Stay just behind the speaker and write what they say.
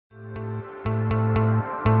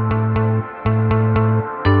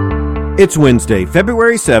It's Wednesday,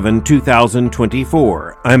 February 7,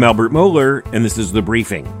 2024. I'm Albert Mohler, and this is The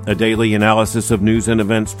Briefing, a daily analysis of news and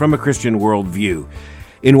events from a Christian worldview.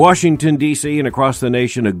 In Washington, D.C. and across the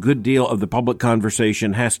nation, a good deal of the public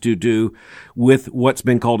conversation has to do with what's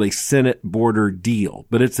been called a Senate border deal.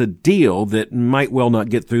 But it's a deal that might well not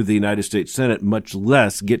get through the United States Senate, much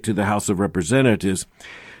less get to the House of Representatives.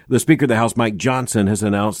 The Speaker of the House, Mike Johnson, has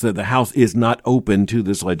announced that the House is not open to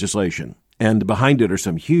this legislation. And behind it are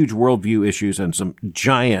some huge worldview issues and some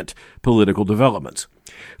giant political developments.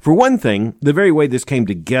 For one thing, the very way this came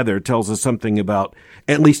together tells us something about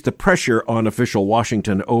at least the pressure on official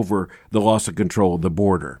Washington over the loss of control of the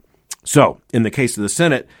border. So, in the case of the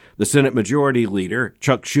Senate Majority Leader,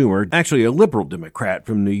 Chuck Schumer, actually a liberal Democrat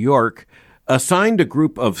from New York, assigned a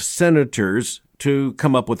group of senators to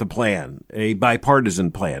come up with a plan, a bipartisan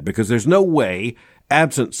plan, because there's no way,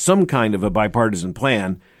 absent some kind of a bipartisan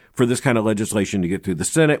plan, for this kind of legislation to get through the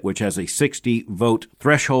Senate, which has a 60-vote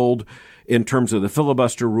threshold in terms of the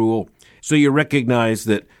filibuster rule. So you recognize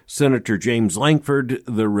that Senator James Lankford,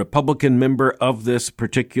 the Republican member of this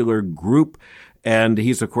particular group, and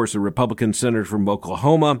he's, of course, a Republican senator from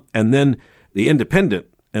Oklahoma, and then the independent,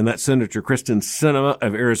 and that's Senator Kristen Sinema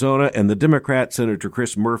of Arizona, and the Democrat, Senator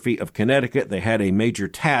Chris Murphy of Connecticut. They had a major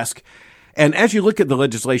task. And as you look at the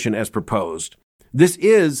legislation as proposed, this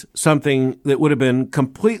is something that would have been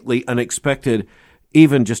completely unexpected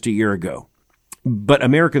even just a year ago. But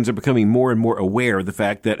Americans are becoming more and more aware of the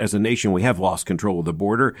fact that as a nation, we have lost control of the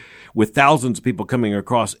border, with thousands of people coming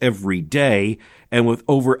across every day and with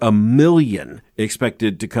over 1 million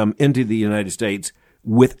expected to come into the United States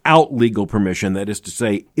without legal permission, that is to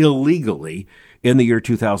say, illegally, in the year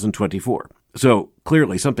 2024. So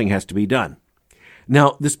clearly something has to be done.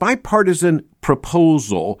 Now, this bipartisan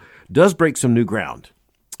proposal does break some new ground.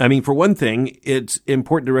 I mean, for one thing, it's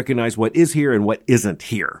important to recognize what is here and what isn't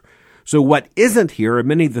here. So what isn't here are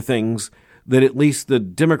many of the things that at least the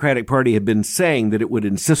Democratic Party had been saying that it would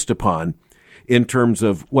insist upon in terms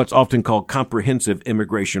of what's often called comprehensive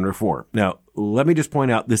immigration reform. Now, let me just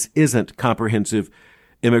point out, this isn't comprehensive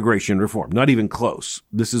immigration reform, not even close.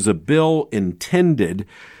 This is a bill intended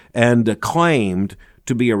and claimed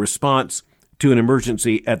to be a response to an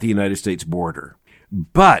emergency at the United States border.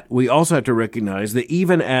 But we also have to recognize that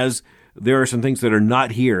even as there are some things that are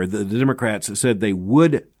not here, the Democrats said they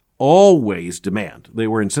would always demand. They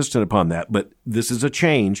were insistent upon that, but this is a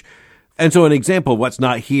change. And so an example of what's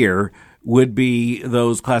not here would be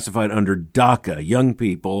those classified under DACA, young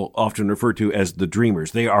people often referred to as the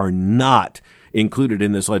Dreamers. They are not included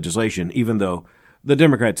in this legislation, even though the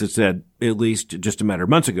Democrats had said, at least just a matter of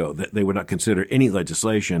months ago, that they would not consider any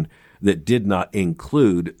legislation that did not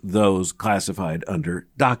include those classified under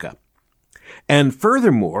DACA. And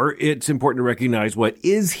furthermore, it's important to recognize what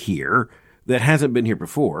is here that hasn't been here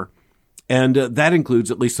before, and that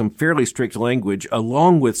includes at least some fairly strict language,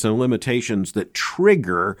 along with some limitations that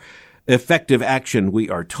trigger effective action, we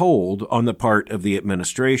are told, on the part of the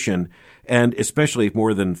administration, and especially if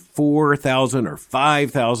more than 4,000 or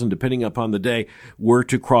 5,000, depending upon the day, were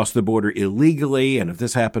to cross the border illegally. And if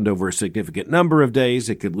this happened over a significant number of days,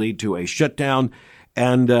 it could lead to a shutdown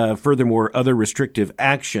and furthermore, other restrictive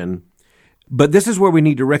action. But this is where we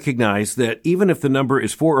need to recognize that even if the number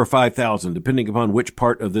is 4,000 or 5,000, depending upon which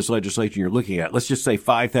part of this legislation you're looking at, let's just say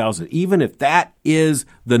 5,000, even if that is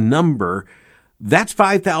the number, that's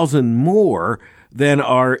 5,000 more than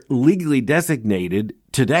are legally designated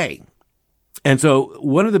today. And so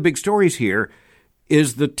one of the big stories here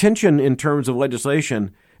is the tension in terms of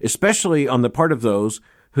legislation, especially on the part of those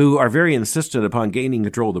who are very insistent upon gaining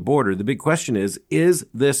control of the border. The big question is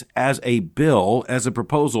this as a bill, as a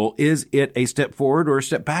proposal, is it a step forward or a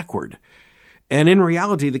step backward? And in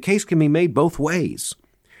reality, the case can be made both ways.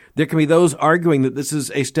 There can be those arguing that this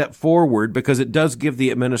is a step forward because it does give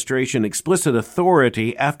the administration explicit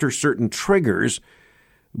authority after certain triggers.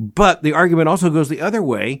 But the argument also goes the other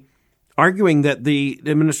way, arguing that the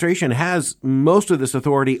administration has most of this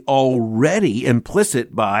authority already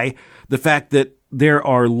implicit by the fact that there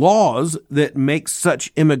are laws that make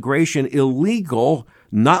such immigration illegal,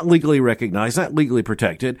 not legally recognized, not legally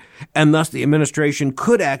protected, and thus the administration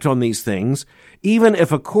could act on these things, even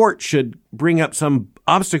if a court should bring up some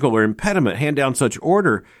obstacle or impediment, hand down such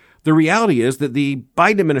order. The reality is that the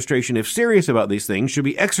Biden administration, if serious about these things, should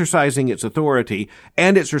be exercising its authority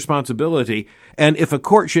and its responsibility. And if a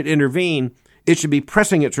court should intervene, it should be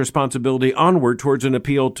pressing its responsibility onward towards an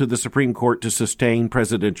appeal to the Supreme Court to sustain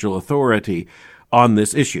presidential authority on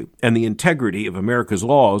this issue and the integrity of America's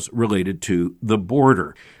laws related to the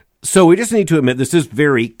border. So we just need to admit this is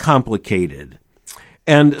very complicated.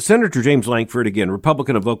 And Senator James Lankford, again,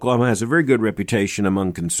 Republican of Oklahoma, has a very good reputation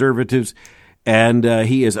among conservatives, and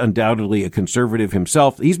he is undoubtedly a conservative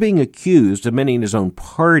himself. He's being accused of many in his own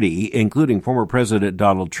party, including former President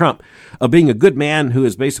Donald Trump, of being a good man who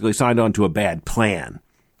has basically signed on to a bad plan.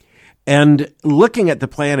 And looking at the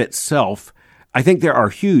plan itself, I think there are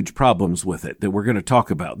huge problems with it that we're going to talk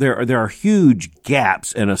about. There are huge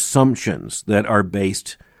gaps and assumptions that are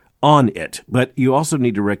based on it. But you also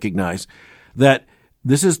need to recognize that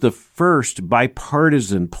this is the first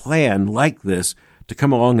bipartisan plan like this to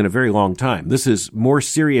come along in a very long time. This is more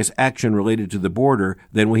serious action related to the border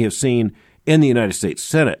than we have seen in the United States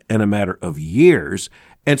Senate in a matter of years.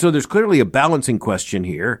 And so there's clearly a balancing question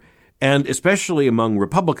here. And especially among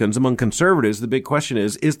Republicans, among conservatives, the big question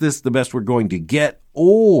is this the best we're going to get?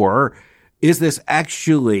 Or is this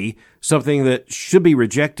actually something that should be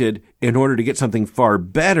rejected in order to get something far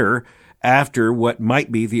better after what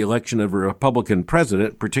might be the election of a Republican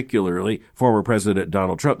president, particularly former President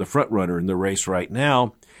Donald Trump, the front runner in the race right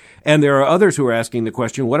now? And there are others who are asking the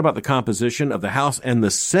question, what about the composition of the House and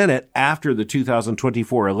the Senate after the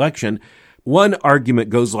 2024 election? One argument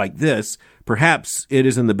goes like this: perhaps it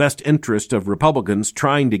is in the best interest of Republicans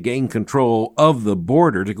trying to gain control of the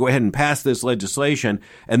border to go ahead and pass this legislation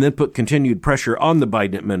and then put continued pressure on the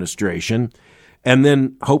Biden administration and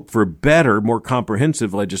then hope for better, more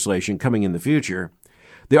comprehensive legislation coming in the future.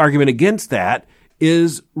 The argument against that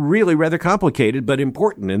is really rather complicated but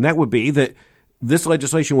important, and that would be that this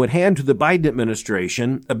legislation would hand to the Biden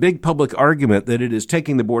administration a big public argument that it is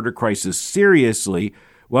taking the border crisis seriously,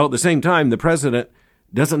 while at the same time the president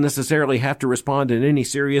doesn't necessarily have to respond in any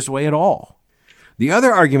serious way at all. The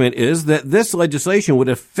other argument is that this legislation would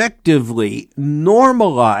effectively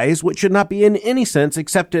normalize what should not be in any sense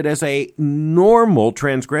accepted as a normal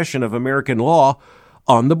transgression of American law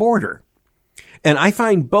on the border. And I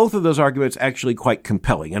find both of those arguments actually quite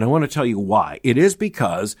compelling, and I want to tell you why. It is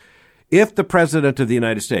because if the President of the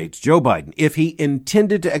United States, Joe Biden, if he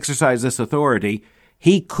intended to exercise this authority,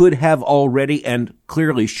 he could have already and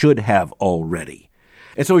clearly should have already.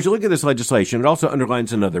 And so as you look at this legislation, it also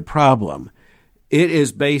underlines another problem. It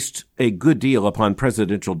is based a good deal upon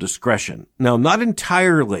presidential discretion. Now, not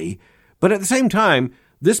entirely, but at the same time,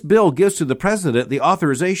 this bill gives to the president the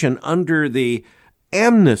authorization under the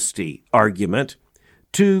amnesty argument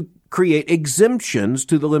to create exemptions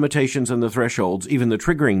to the limitations and the thresholds, even the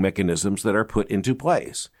triggering mechanisms that are put into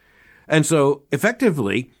place. And so,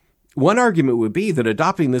 effectively, one argument would be that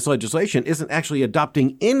adopting this legislation isn't actually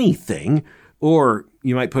adopting anything, or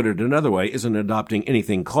you might put it another way, isn't adopting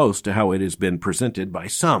anything close to how it has been presented by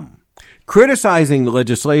some. Criticizing the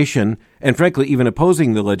legislation, and frankly even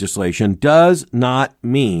opposing the legislation, does not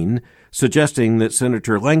mean suggesting that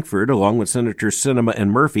Senator Lankford, along with Senators Sinema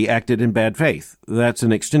and Murphy, acted in bad faith. That's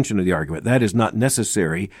an extension of the argument. That is not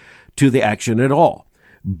necessary to the action at all.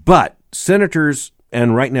 But senators,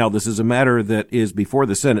 and right now this is a matter that is before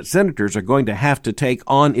the Senate, senators are going to have to take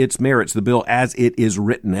on its merits the bill as it is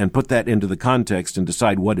written and put that into the context and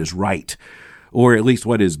decide what is right, or at least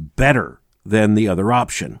what is better than the other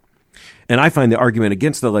option. And I find the argument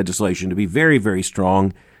against the legislation to be very, very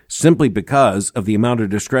strong, simply because of the amount of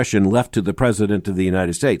discretion left to the President of the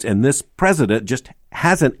United States. And this president just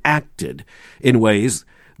hasn't acted in ways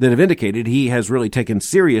that have indicated he has really taken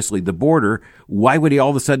seriously the border. Why would he all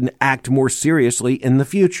of a sudden act more seriously in the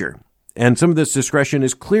future? And some of this discretion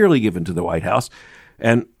is clearly given to the White House,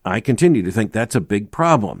 and I continue to think that's a big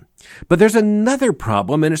problem. But there's another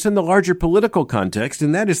problem, and it's in the larger political context,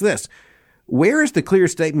 and that is this. Where is the clear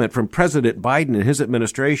statement from President Biden and his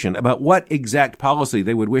administration about what exact policy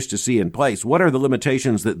they would wish to see in place? What are the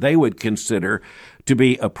limitations that they would consider to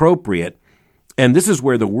be appropriate? And this is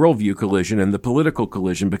where the worldview collision and the political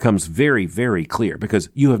collision becomes very, very clear, because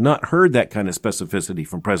you have not heard that kind of specificity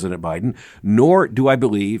from President Biden, nor do I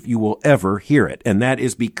believe you will ever hear it. And that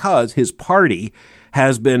is because his party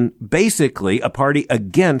has been basically a party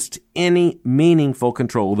against any meaningful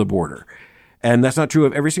control of the border. And that's not true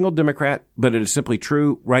of every single Democrat, but it is simply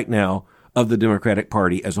true right now of the Democratic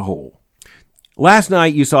Party as a whole. Last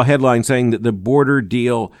night, you saw headlines saying that the border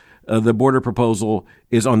deal, the border proposal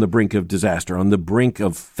is on the brink of disaster, on the brink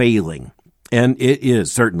of failing. And it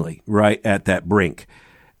is certainly right at that brink.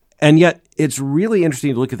 And yet, it's really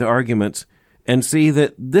interesting to look at the arguments and see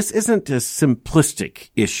that this isn't a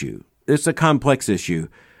simplistic issue. It's a complex issue.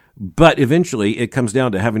 But eventually, it comes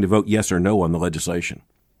down to having to vote yes or no on the legislation.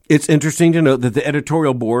 It's interesting to note that the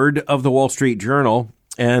editorial board of the Wall Street Journal,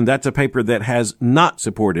 and that's a paper that has not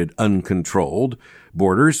supported uncontrolled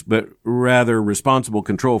borders, but rather responsible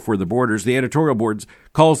control for the borders, the editorial board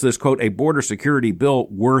calls this, quote, a border security bill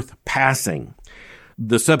worth passing.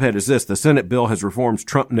 The subhead is this: the Senate bill has reforms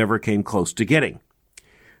Trump never came close to getting.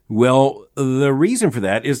 Well, the reason for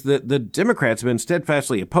that is that the Democrats have been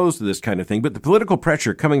steadfastly opposed to this kind of thing, but the political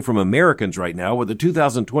pressure coming from Americans right now, with the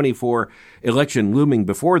 2024 election looming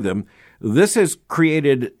before them, this has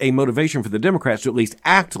created a motivation for the Democrats to at least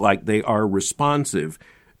act like they are responsive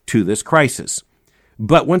to this crisis.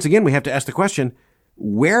 But once again, we have to ask the question,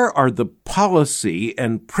 where are the policy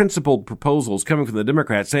and principled proposals coming from the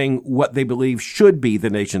Democrats saying what they believe should be the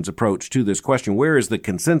nation's approach to this question? Where is the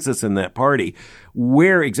consensus in that party?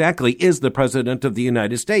 Where exactly is the President of the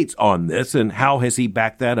United States on this, and how has he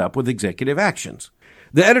backed that up with executive actions?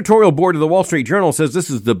 The editorial board of the Wall Street Journal says this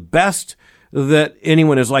is the best that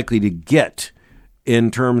anyone is likely to get in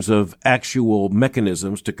terms of actual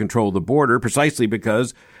mechanisms to control the border, precisely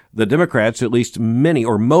because the Democrats, at least many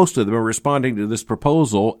or most of them, are responding to this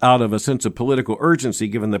proposal out of a sense of political urgency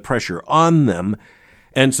given the pressure on them.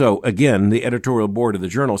 And so, again, the editorial board of the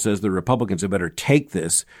Journal says the Republicans had better take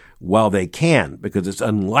this while they can, because it's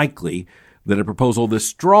unlikely that a proposal this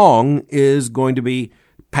strong is going to be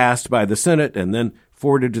passed by the Senate and then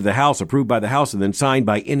forwarded to the House, approved by the House, and then signed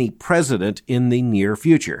by any president in the near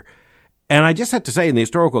future. And I just have to say, in the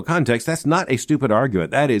historical context, that's not a stupid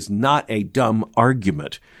argument. That is not a dumb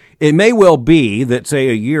argument. It may well be that, say,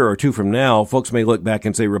 a year or two from now, folks may look back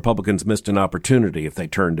and say Republicans missed an opportunity if they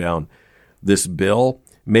turned down this bill.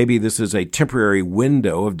 Maybe this is a temporary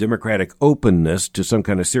window of Democratic openness to some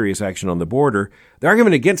kind of serious action on the border. The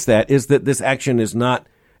argument against that is that this action is not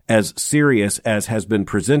as serious as has been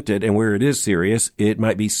presented, and where it is serious, it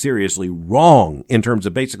might be seriously wrong in terms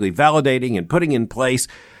of basically validating and putting in place,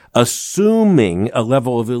 assuming a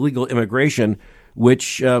level of illegal immigration,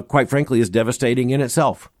 which, quite frankly, is devastating in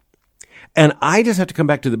itself. And I just have to come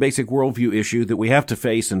back to the basic worldview issue that we have to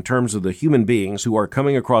face in terms of the human beings who are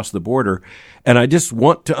coming across the border. And I just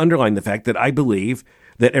want to underline the fact that I believe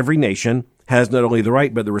that every nation has not only the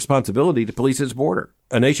right, but the responsibility to police its border.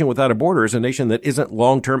 A nation without a border is a nation that isn't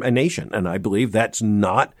long-term a nation. And I believe that's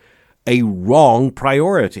not a wrong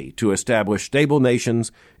priority, to establish stable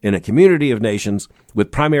nations in a community of nations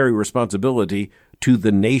with primary responsibility to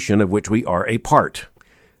the nation of which we are a part.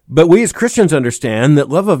 But we as Christians understand that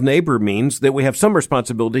love of neighbor means that we have some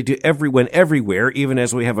responsibility to everyone everywhere, even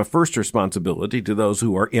as we have a first responsibility to those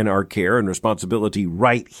who are in our care and responsibility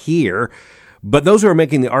right here. But those who are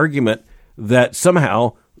making the argument that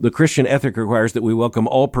somehow the Christian ethic requires that we welcome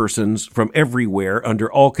all persons from everywhere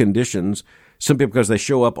under all conditions simply because they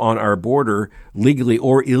show up on our border legally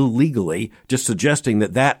or illegally, just suggesting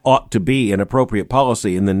that that ought to be an appropriate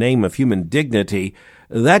policy in the name of human dignity,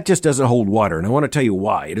 that just doesn't hold water. And I want to tell you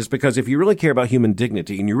why. It is because if you really care about human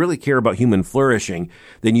dignity and you really care about human flourishing,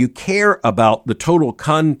 then you care about the total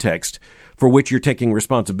context for which you're taking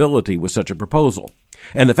responsibility with such a proposal.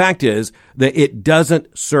 And the fact is that it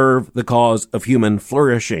doesn't serve the cause of human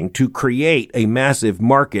flourishing to create a massive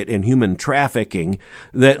market in human trafficking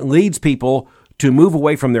that leads people to move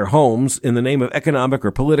away from their homes in the name of economic or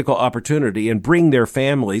political opportunity and bring their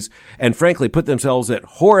families and, frankly, put themselves at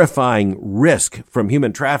horrifying risk from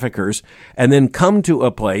human traffickers, and then come to a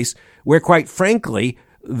place where, quite frankly,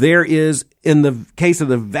 there is, in the case of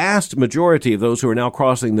the vast majority of those who are now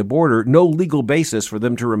crossing the border, no legal basis for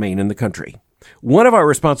them to remain in the country. One of our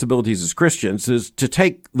responsibilities as Christians is to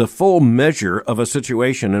take the full measure of a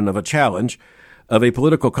situation and of a challenge, of a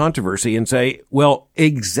political controversy, and say, well,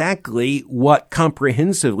 exactly what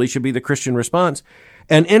comprehensively should be the Christian response.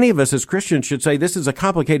 And any of us as Christians should say this is a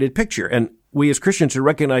complicated picture. And we as Christians should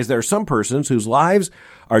recognize there are some persons whose lives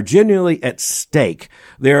are genuinely at stake.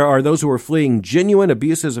 There are those who are fleeing genuine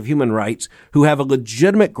abuses of human rights, who have a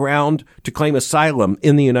legitimate ground to claim asylum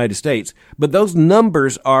in the United States. But those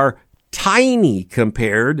numbers are tiny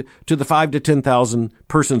compared to the 5,000 to 10,000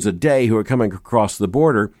 persons a day who are coming across the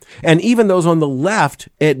border. And even those on the left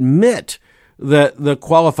admit that the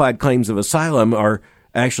qualified claims of asylum are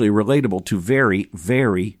actually relatable to very,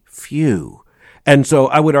 very few. And so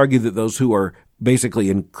I would argue that those who are basically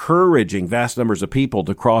encouraging vast numbers of people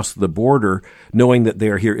to cross the border, knowing that they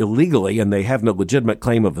are here illegally and they have no legitimate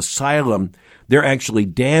claim of asylum, they're actually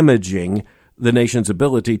damaging the nation's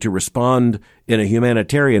ability to respond in a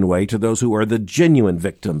humanitarian way to those who are the genuine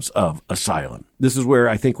victims of asylum. This is where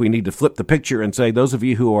I think we need to flip the picture and say, those of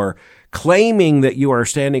you who are claiming that you are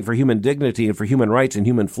standing for human dignity and for human rights and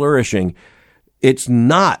human flourishing, it's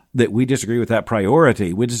not that we disagree with that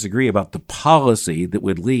priority. We disagree about the policy that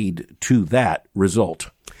would lead to that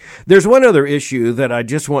result. There's one other issue that I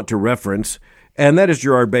just want to reference, and that is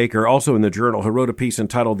Gerard Baker, also in the Journal, who wrote a piece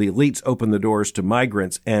entitled "The Elites Open the Doors to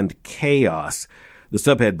Migrants and Chaos." The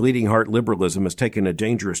subhead, Bleeding Heart Liberalism, has taken a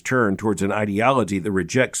dangerous turn towards an ideology that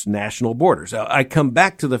rejects national borders. I come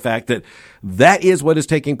back to the fact that that is what is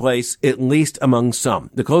taking place, at least among some.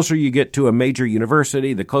 The closer you get to a major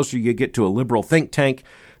university, the closer you get to a liberal think tank,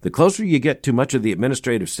 the closer you get to much of the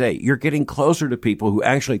administrative state, you're getting closer to people who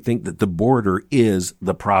actually think that the border is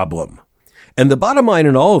the problem. And the bottom line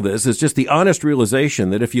in all of this is just the honest realization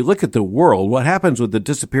that if you look at the world, what happens with the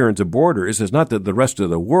disappearance of borders is not that the rest of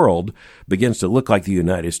the world begins to look like the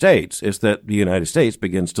United States. It's that the United States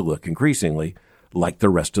begins to look increasingly like the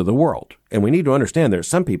rest of the world. And we need to understand there are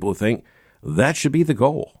some people who think that should be the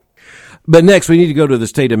goal. But next, we need to go to the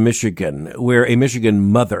state of Michigan, where a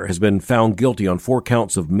Michigan mother has been found guilty on 4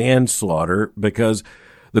 counts of manslaughter because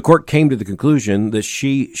the court came to the conclusion that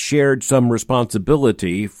she shared some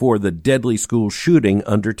responsibility for the deadly school shooting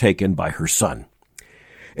undertaken by her son.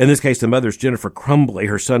 In this case, the mother's Jennifer Crumbley.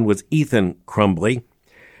 Her son was Ethan Crumbley.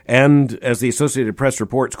 And as the Associated Press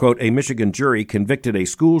reports, quote, a Michigan jury convicted a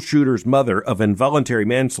school shooter's mother of involuntary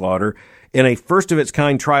manslaughter in a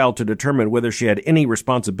first-of-its-kind trial to determine whether she had any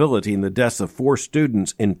responsibility in the deaths of 4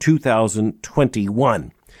 students in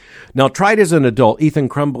 2021. Now, tried as an adult, Ethan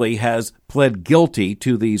Crumbley has pled guilty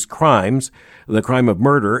to these crimes, the crime of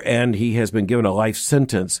murder, and he has been given a life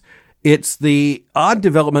sentence. It's the odd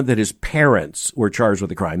development that his parents were charged with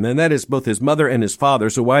the crime, and that is both his mother and his father.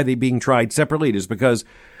 So why are they being tried separately? It is because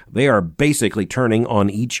they are basically turning on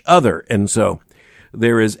each other. And so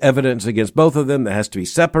there is evidence against both of them that has to be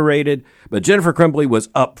separated. But Jennifer Crumbley was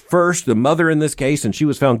up first, the mother in this case, and she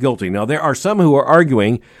was found guilty. Now, there are some who are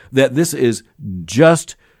arguing that this is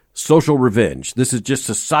just social revenge. This is just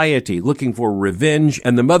society looking for revenge,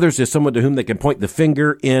 and the mother's is someone to whom they can point the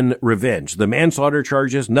finger in revenge. The manslaughter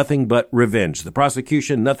charges, nothing but revenge. The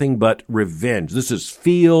prosecution, nothing but revenge. This is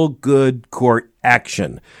feel-good court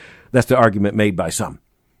action. That's the argument made by some.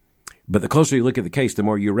 But the closer you look at the case, the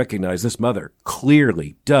more you recognize this mother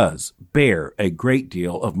clearly does bear a great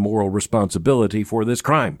deal of moral responsibility for this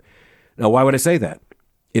crime. Now, why would I say that?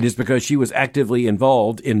 It is because she was actively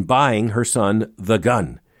involved in buying her son the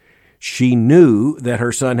gun. She knew that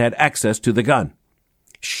her son had access to the gun.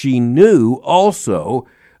 She knew also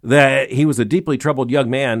that he was a deeply troubled young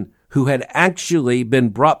man who had actually been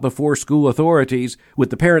brought before school authorities with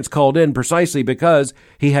the parents called in precisely because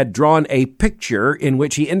he had drawn a picture in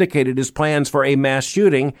which he indicated his plans for a mass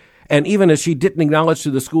shooting. And even as she didn't acknowledge to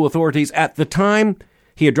the school authorities at the time,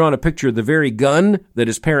 he had drawn a picture of the very gun that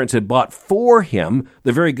his parents had bought for him,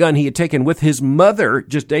 the very gun he had taken with his mother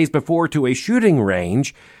just days before to a shooting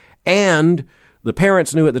range. And the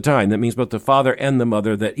parents knew at the time, that means both the father and the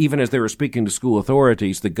mother, that even as they were speaking to school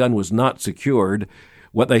authorities, the gun was not secured.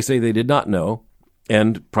 What they say they did not know,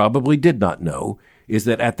 and probably did not know, is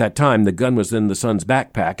that at that time the gun was in the son's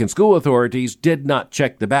backpack, and school authorities did not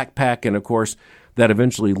check the backpack, and of course that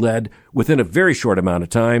eventually led, within a very short amount of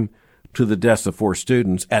time, to the deaths of 4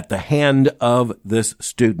 students at the hand of this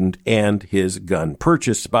student and his gun,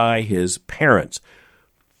 purchased by his parents.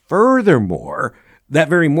 Furthermore, that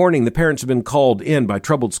very morning, the parents had been called in by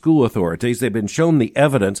troubled school authorities. They'd been shown the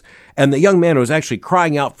evidence, and the young man was actually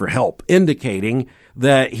crying out for help, indicating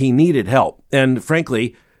that he needed help. And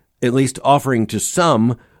frankly, at least offering to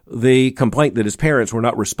some the complaint that his parents were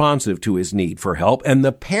not responsive to his need for help. And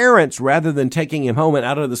the parents, rather than taking him home and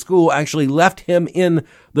out of the school, actually left him in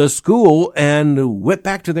the school and went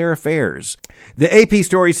back to their affairs. The AP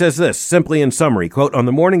story says this, simply in summary, quote, on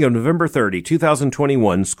the morning of November 30,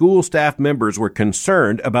 2021, school staff members were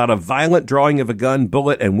concerned about a violent drawing of a gun,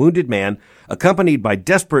 bullet, and wounded man, accompanied by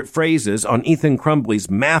desperate phrases on Ethan Crumbley's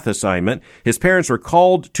math assignment. His parents were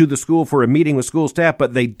called to the school for a meeting with school staff,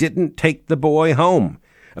 but they didn't take the boy home.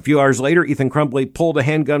 A few hours later, Ethan Crumbley pulled a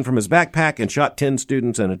handgun from his backpack and shot 10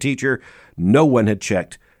 students and a teacher. No one had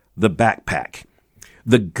checked the backpack.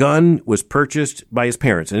 The gun was purchased by his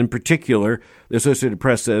parents, and in particular, the Associated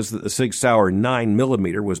Press says that the Sig Sauer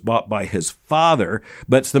 9mm was bought by his father,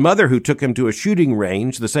 but it's the mother who took him to a shooting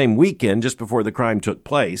range the same weekend just before the crime took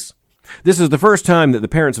place. This is the first time that the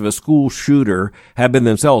parents of a school shooter have been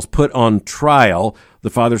themselves put on trial. The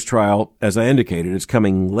father's trial, as I indicated, is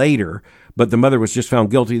coming later, but the mother was just found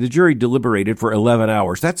guilty. The jury deliberated for 11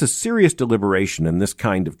 hours. That's a serious deliberation in this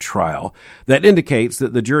kind of trial. That indicates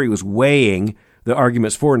that the jury was weighing the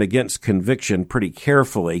arguments for and against conviction pretty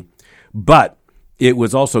carefully, but it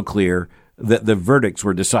was also clear that the verdicts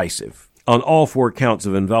were decisive. On all 4 counts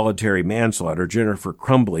of involuntary manslaughter, Jennifer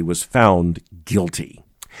Crumbley was found guilty.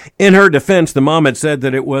 In her defense, the mom had said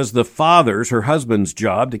that it was the father's, her husband's,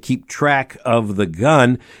 job to keep track of the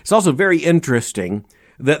gun. It's also very interesting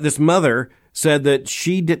that this mother said that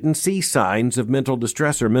she didn't see signs of mental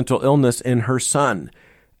distress or mental illness in her son.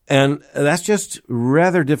 And that's just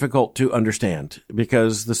rather difficult to understand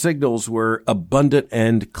because the signals were abundant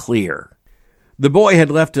and clear. The boy had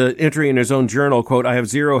left an entry in his own journal, quote, "I have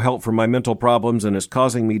zero help for my mental problems and it's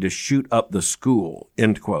causing me to shoot up the school,"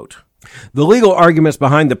 end quote. The legal arguments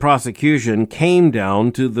behind the prosecution came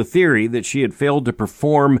down to the theory that she had failed to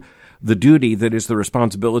perform the duty that is the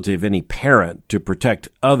responsibility of any parent to protect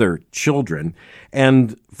other children,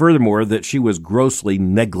 and furthermore, that she was grossly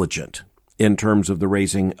negligent in terms of the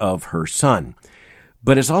raising of her son.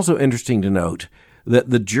 But it's also interesting to note that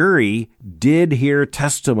the jury did hear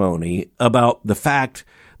testimony about the fact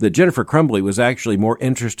that Jennifer Crumbley was actually more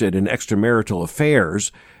interested in extramarital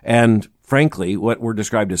affairs and, frankly, what were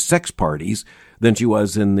described as sex parties than she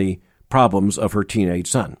was in the problems of her teenage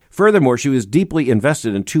son. Furthermore, she was deeply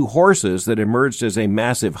invested in two horses that emerged as a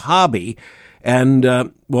massive hobby.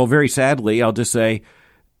 And, very sadly, I'll just say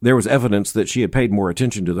there was evidence that she had paid more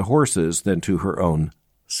attention to the horses than to her own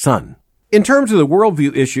son. In terms of the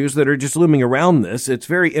worldview issues that are just looming around this, it's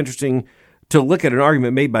very interesting to look at an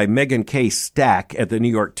argument made by Megan K. Stack at the New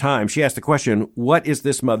York Times. She asked the question, what is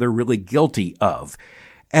this mother really guilty of?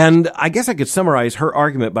 And I guess I could summarize her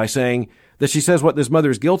argument by saying that she says what this mother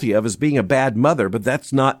is guilty of is being a bad mother, but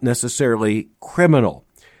that's not necessarily criminal.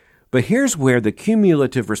 But here's where the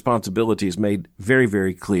cumulative responsibility is made very,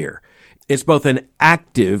 very clear. It's both an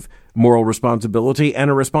active moral responsibility and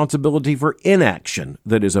a responsibility for inaction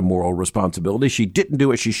that is a moral responsibility. She didn't do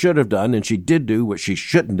what she should have done, and she did do what she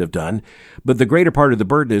shouldn't have done. But the greater part of the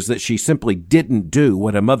burden is that she simply didn't do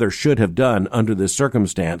what a mother should have done under this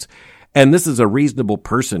circumstance. And this is a reasonable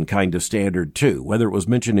person kind of standard, too, whether it was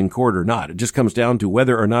mentioned in court or not. It just comes down to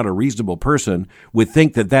whether or not a reasonable person would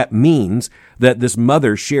think that that means that this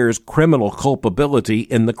mother shares criminal culpability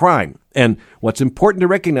in the crime. And what's important to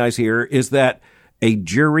recognize here is that a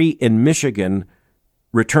jury in Michigan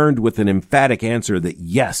returned with an emphatic answer that,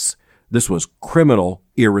 yes, this was criminal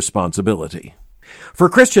irresponsibility. For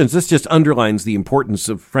Christians, this just underlines the importance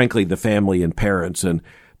of, frankly, the family and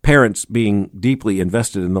parents being deeply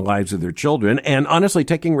invested in the lives of their children and honestly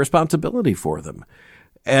taking responsibility for them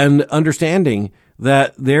and understanding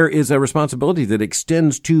that there is a responsibility that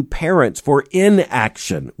extends to parents for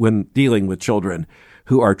inaction when dealing with children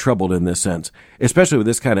who are troubled in this sense, especially with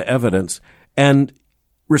this kind of evidence, and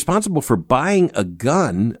responsible for buying a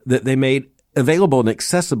gun that they made available and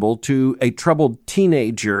accessible to a troubled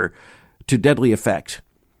teenager to deadly effect.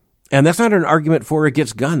 And that's not an argument for or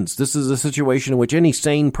against guns. This is a situation in which any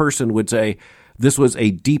sane person would say this was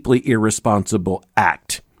a deeply irresponsible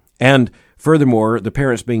act. And furthermore, the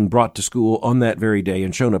parents being brought to school on that very day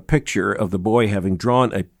and shown a picture of the boy having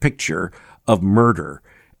drawn a picture of murder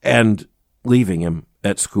and leaving him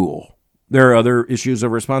at school. There are other issues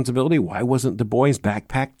of responsibility. Why wasn't the boy's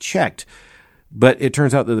backpack checked? But it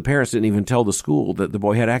turns out that the parents didn't even tell the school that the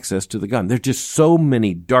boy had access to the gun. There's just so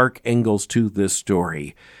many dark angles to this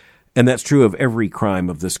story. And that's true of every crime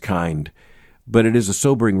of this kind. But it is a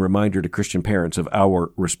sobering reminder to Christian parents of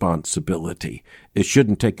our responsibility. It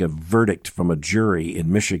shouldn't take a verdict from a jury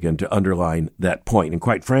in Michigan to underline that point. And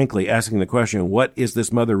quite frankly, asking the question, what is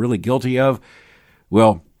this mother really guilty of?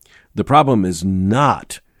 Well, the problem is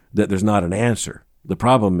not that there's not an answer. The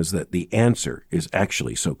problem is that the answer is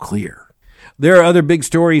actually so clear. There are other big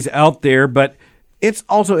stories out there, but it's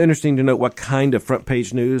also interesting to note what kind of front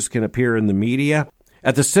page news can appear in the media.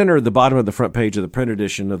 At the center, the bottom of the front page of the print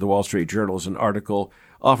edition of the Wall Street Journal is an article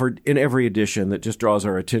offered in every edition that just draws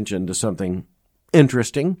our attention to something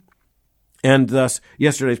interesting. And thus,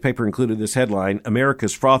 yesterday's paper included this headline,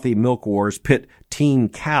 America's Frothy Milk Wars pit Team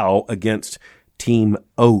Cow against Team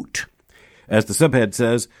Oat. As the subhead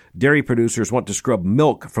says, dairy producers want to scrub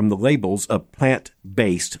milk from the labels of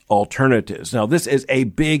plant-based alternatives. Now, this is a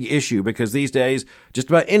big issue because these days, just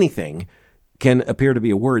about anything can appear to be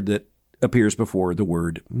a word that appears before the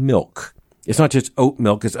word milk. It's not just oat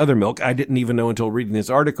milk, it's other milk. I didn't even know until reading this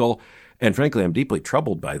article, and frankly, I'm deeply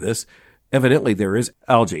troubled by this. Evidently, there is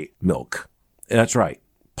algae milk. That's right,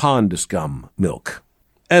 pond scum milk.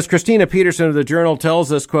 As Christina Peterson of the Journal tells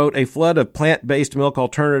us, quote, a flood of plant-based milk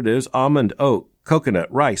alternatives, almond, oat, coconut,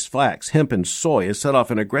 rice, flax, hemp, and soy has set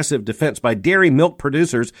off an aggressive defense by dairy milk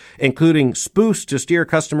producers, including spoofs to steer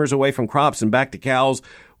customers away from crops and back to cows.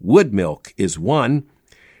 Wood milk is one.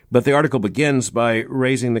 But the article begins by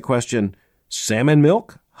raising the question, salmon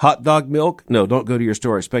milk? Hot dog milk? No, don't go to your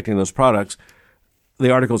store expecting those products.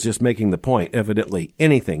 The article's just making the point. Evidently,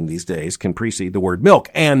 anything these days can precede the word milk,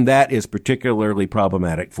 and that is particularly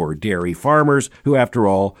problematic for dairy farmers who, after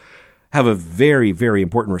all, have a very, very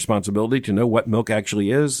important responsibility to know what milk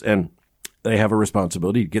actually is, and they have a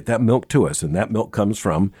responsibility to get that milk to us, and that milk comes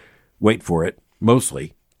from, wait for it,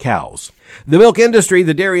 mostly cows. The milk industry,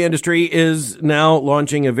 the dairy industry, is now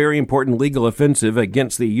launching a very important legal offensive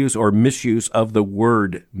against the use or misuse of the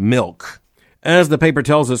word milk. As the paper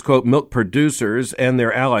tells us, quote, milk producers and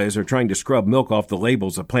their allies are trying to scrub milk off the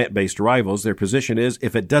labels of plant-based rivals. Their position is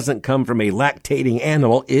if it doesn't come from a lactating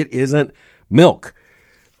animal, it isn't milk.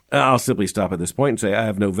 I'll simply stop at this point and say I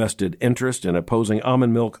have no vested interest in opposing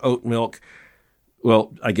almond milk, oat milk,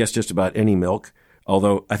 well, I guess just about any milk,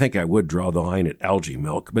 although I think I would draw the line at algae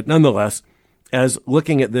milk. But nonetheless, as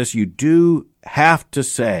looking at this, you do have to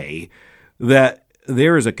say that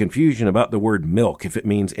there is a confusion about the word milk if it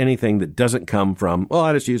means anything that doesn't come from, well,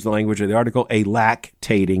 I just use the language of the article, a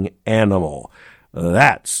lactating animal.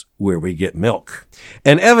 That's where we get milk.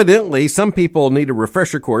 And evidently, some people need a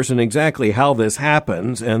refresher course in exactly how this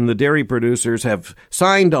happens, and the dairy producers have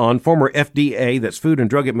signed on former FDA, that's Food and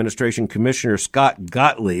Drug Administration Commissioner Scott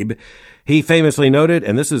Gottlieb. He famously noted,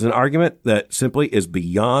 and this is an argument that simply is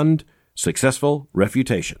beyond successful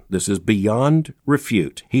refutation. This is beyond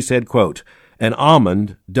refute. He said, quote, an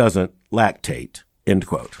almond doesn't lactate, end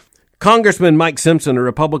quote. Congressman Mike Simpson, a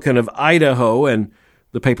Republican of Idaho, and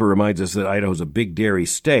the paper reminds us that Idaho is a big dairy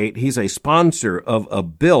state. He's a sponsor of a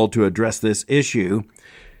bill to address this issue.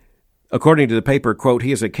 According to the paper, quote,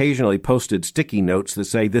 he has occasionally posted sticky notes that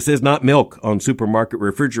say this is not milk on supermarket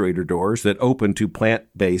refrigerator doors that open to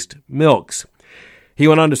plant-based milks. He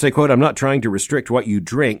went on to say, quote, I'm not trying to restrict what you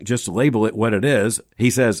drink, just label it what it is. He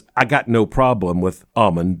says, I got no problem with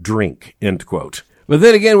almond drink, end quote. But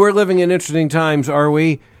then again, we're living in interesting times, are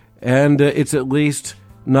we? And it's at least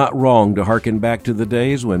not wrong to hearken back to the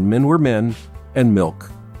days when men were men and milk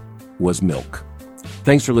was milk.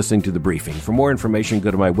 Thanks for listening to The Briefing. For more information, go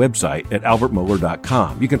to my website at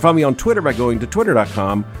albertmohler.com. You can find me on Twitter by going to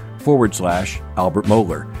twitter.com/Albert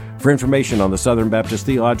Mohler. For information on the Southern Baptist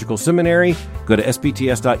Theological Seminary, go to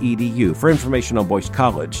sbts.edu. For information on Boyce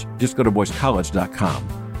College, just go to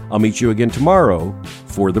boycecollege.com. I'll meet you again tomorrow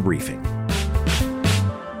for The Briefing.